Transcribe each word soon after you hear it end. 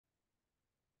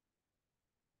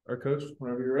Our coach,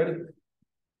 whenever you're ready.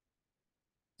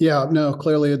 Yeah, no,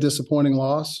 clearly a disappointing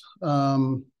loss.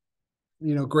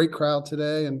 Great crowd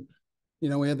today. And,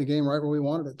 we had the game right where we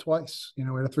wanted it twice. We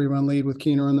had a 3-run lead with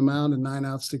Keener on the mound and 9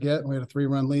 outs to get. And we had a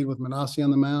 3-run lead with Manassi on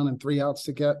the mound and 3 outs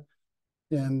to get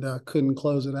and couldn't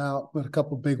close it out. But a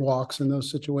couple big walks in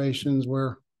those situations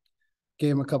where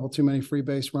gave him a couple too many free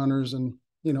base runners. And,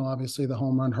 obviously the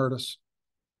home run hurt us.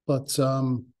 But,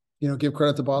 give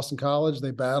credit to Boston College. They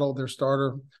battled their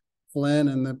starter Flynn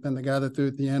and the guy that threw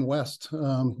at the end, West.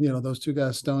 Those two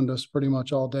guys stoned us pretty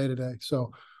much all day today.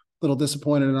 So a little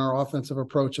disappointed in our offensive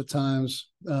approach at times.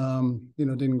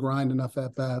 Didn't grind enough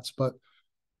at bats, but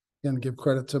again, give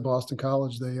credit to Boston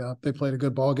College. They played a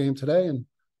good ball game today, and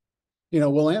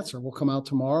we'll answer. We'll come out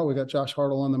tomorrow. We got Josh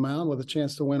Hartle on the mound with a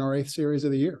chance to win our 8th series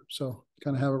of the year. So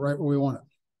kind of have it right where we want it.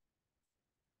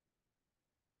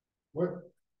 What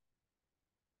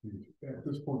at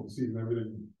this point in the season,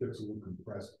 everything gets a little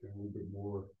compressed and a little bit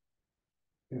more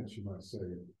tense, you might say.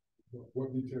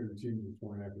 What do you tell your team this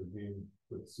morning after the game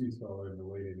with Seasfell in the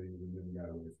late innings and then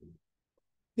got away from it?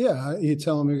 Yeah, you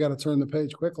tell them you got to turn the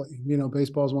page quickly.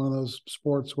 Baseball is one of those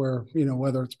sports where,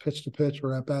 whether it's pitch to pitch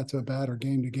or at bat to bat or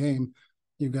game to game,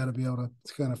 you've got to be able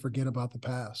to kind of forget about the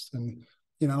past. And,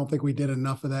 I don't think we did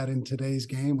enough of that in today's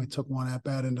game. We took one at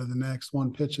bat into the next,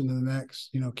 one pitch into the next.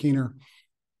 Keener,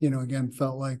 again,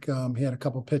 felt like he had a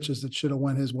couple pitches that should have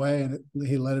went his way, and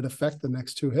he let it affect the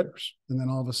next 2 hitters. And then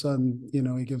all of a sudden,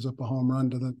 he gives up a home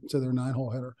run to their 9-hole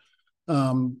hitter.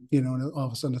 And all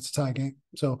of a sudden it's a tie game.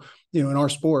 So, in our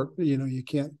sport, you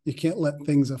can't let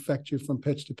things affect you from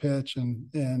pitch to pitch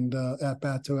and at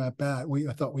bat to at bat.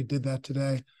 I thought we did that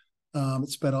today. It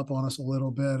sped up on us a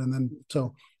little bit, and then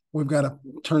so we've got to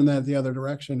turn that the other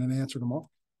direction and answer them all.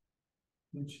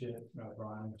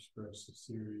 Brian expressed the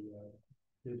series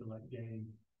did the late game.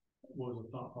 What was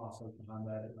the thought process behind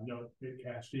that? I know it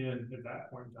cashed in at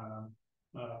that point in time.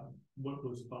 What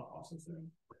was the thought process there?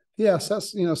 Yeah,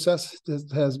 Seth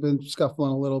has been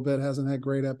scuffling a little bit, hasn't had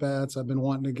great at-bats. I've been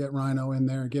wanting to get Rhino in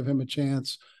there and give him a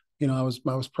chance. I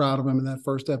was proud of him in that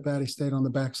first at-bat. He stayed on the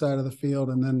backside of the field,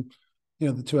 and then,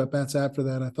 the 2 at-bats after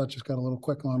that, I thought just got a little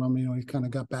quick on him. He kind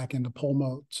of got back into pull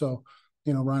mode. So,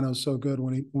 Rhino's so good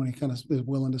when he kind of is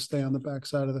willing to stay on the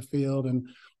backside of the field. And,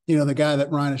 the guy that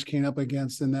Reinish came up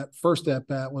against in that first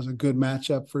at-bat was a good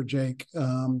matchup for Jake,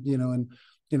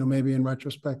 maybe in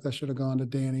retrospect, I should have gone to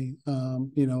Danny,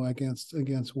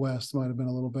 against West. Might have been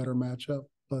a little better matchup.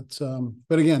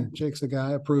 But again, Jake's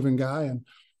a proven guy, and,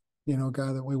 a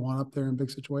guy that we want up there in big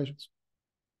situations.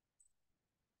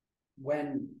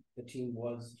 When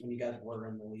you guys were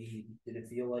in the lead, did it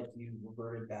feel like you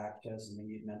reverted back to something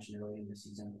you'd mentioned earlier in the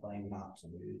season, playing not to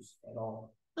lose at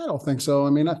all? I don't think so. I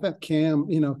mean, I think Cam,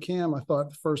 I thought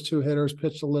the first 2 hitters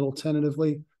pitched a little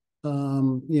tentatively.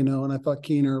 And I thought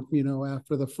Keener,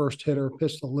 after the first hitter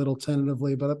pitched a little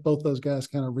tentatively, but both those guys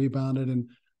kind of rebounded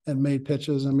and made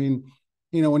pitches. I mean,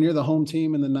 when you're the home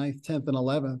team in the 9th, 10th, and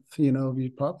 11th,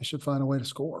 you probably should find a way to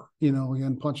score.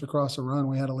 Again, punch across a run.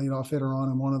 We had a leadoff hitter on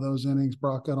in one of those innings.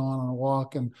 Brock got on a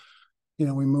walk, and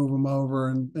we move them over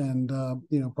and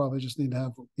probably just need to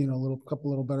have a couple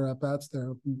little better at bats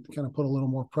there, kind of put a little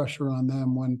more pressure on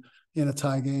them when in a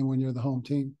tie game when you're the home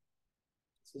team.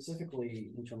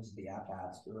 Specifically in terms of the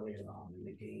at-bats earlier on in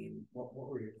the game, what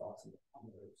were your thoughts on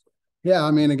those? Yeah,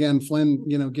 I mean, again, Flynn,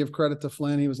 give credit to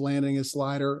Flynn. He was landing his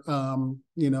slider,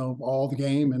 all the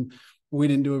game, and we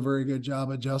didn't do a very good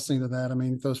job adjusting to that. I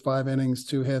mean, those 5 innings,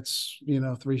 2 hits, 3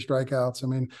 strikeouts. I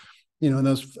mean, in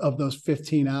those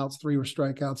 15 outs, 3 were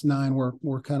strikeouts, 9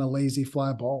 were kind of lazy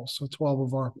fly balls. So 12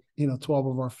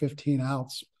 of our 15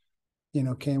 outs,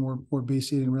 came where BC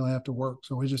didn't really have to work.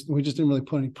 So we just didn't really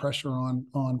put any pressure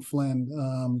on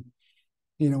Flynn,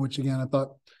 which again, I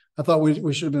thought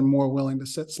we should have been more willing to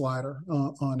sit slider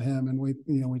on him. And we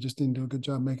just didn't do a good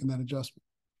job making that adjustment.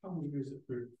 How weird is it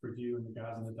for you and the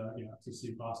guys in the dugout to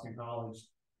see Boston College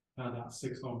pound out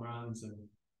 6 home runs and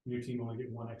your team only get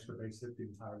 1 extra base hit the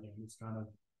entire game? It's kind of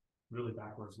really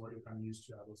backwards what you're kind of used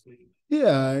to out of this league.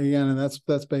 Yeah, again, and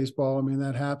that's baseball. I mean,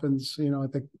 that happens. I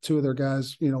think 2 of their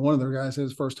guys, one of their guys hit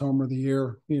his first homer of the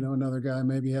year. Another guy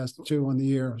maybe has 2 on the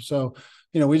year. So,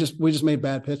 we just made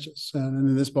bad pitches, and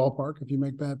in this ballpark, if you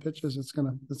make bad pitches, it's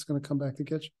gonna come back to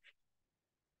get you.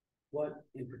 What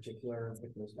in particular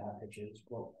with those bad pitches?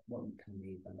 What kind of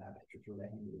made them bad pitches? Were they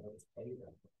hanging over?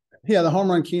 Yeah, the home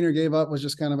run Keener gave up was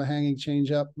just kind of a hanging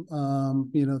changeup,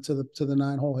 to the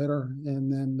 9-hole hitter,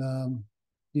 and then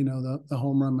the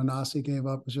home run Manassi gave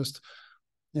up was just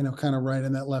kind of right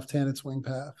in that left-handed swing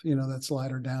path. That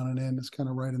slider down and in is kind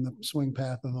of right in the swing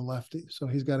path of the lefty. So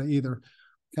he's got to either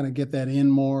kind of get that in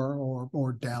more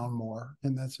or down more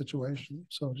in that situation.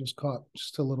 So just caught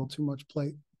just a little too much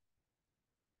plate.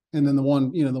 And then the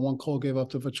one Cole gave up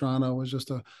to Vetrano was just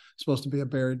supposed to be a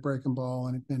buried breaking ball,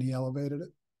 and he elevated it.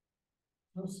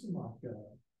 It seemed like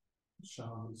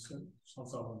Sean's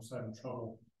having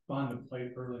trouble finding the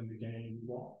plate early in the game.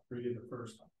 Walked through the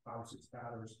first 5 or 6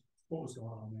 batters. What was going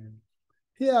on there?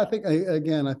 Yeah, I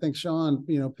think Sean,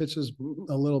 pitches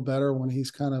a little better when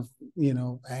he's kind of,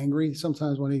 angry.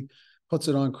 Sometimes when he puts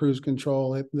it on cruise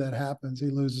control, that happens. He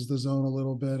loses the zone a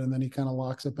little bit, and then he kind of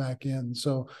locks it back in.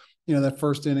 So, that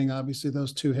first inning, obviously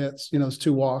those 2 hits, those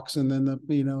 2 walks, and then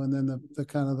the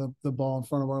kind of the ball in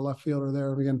front of our left fielder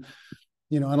there. Again,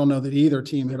 I don't know that either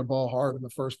team hit a ball hard in the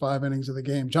first 5 innings of the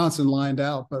game. Johnson lined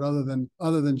out, but other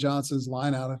than Johnson's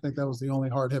line out, I think that was the only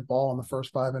hard hit ball in the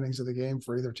first 5 innings of the game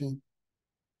for either team.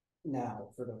 Now,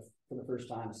 for the first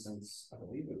time since I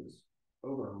believe it was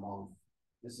over a month,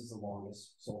 this is the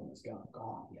longest Sullivan's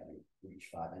gone. He hadn't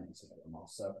reached 5 innings in a month.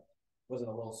 So was it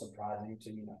a little surprising to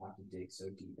have to dig so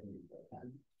deep into the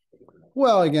pen?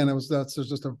 Well, again, that's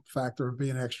just a factor of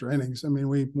being extra innings. I mean,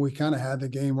 we kind of had the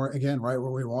game right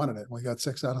where we wanted it. We got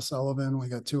 6 out of Sullivan, we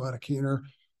got 2 out of Keener.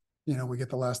 We get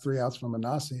the last 3 outs from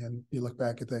Manassi, and you look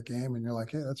back at that game and you're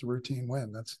like, hey, that's a routine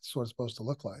win. That's what it's supposed to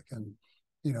look like. And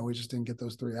we just didn't get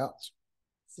those 3 outs.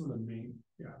 Some of the main,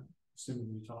 assuming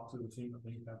you talked to the team, I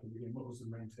think after the game, what was the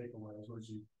main takeaways?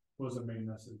 What was the main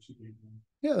message you gave them?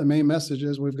 Yeah, the main message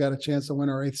is we've got a chance to win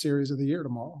our 8th series of the year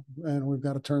tomorrow, and we've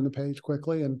got to turn the page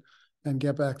quickly and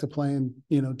get back to playing,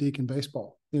 Deacon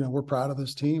baseball. We're proud of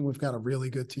this team. We've got a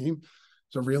really good team.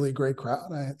 It's a really great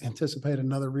crowd. I anticipate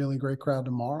another really great crowd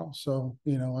tomorrow. So,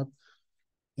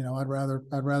 I'd rather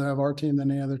have our team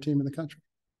than any other team in the country.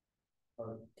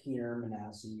 Are Keener,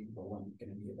 Manassi, Roland going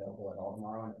to be available at all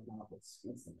tomorrow? And if not, what's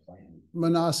the plan?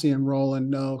 Manassi and Roland,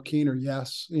 no. Keener,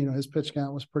 yes. His pitch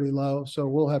count was pretty low. So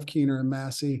we'll have Keener and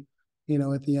Massey,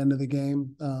 at the end of the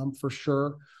game for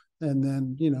sure. And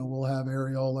then, we'll have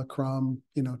Areola, Crum,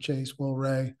 Chase, Will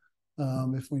Ray,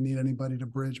 if we need anybody to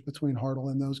bridge between Hartle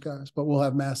and those guys. But we'll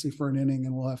have Massey for an inning,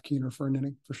 and we'll have Keener for an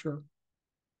inning for sure.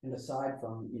 And aside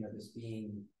from, this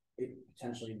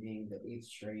potentially being the 8th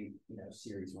straight,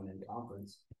 series win in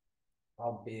conference,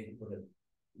 how big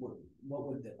what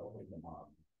would the open them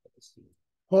up be?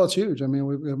 Well, it's huge. I mean,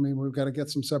 we've got to get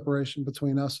some separation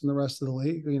between us and the rest of the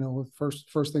league.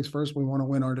 First things first, we want to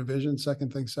win our division.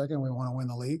 Second things second, we want to win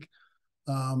the league.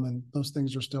 And those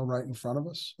things are still right in front of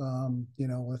us,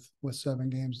 with 7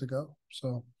 games to go.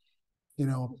 So,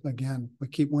 again, we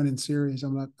keep winning series.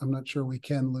 I'm not sure we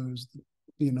can lose,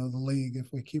 the league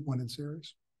if we keep winning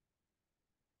series.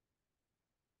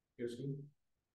 Yes,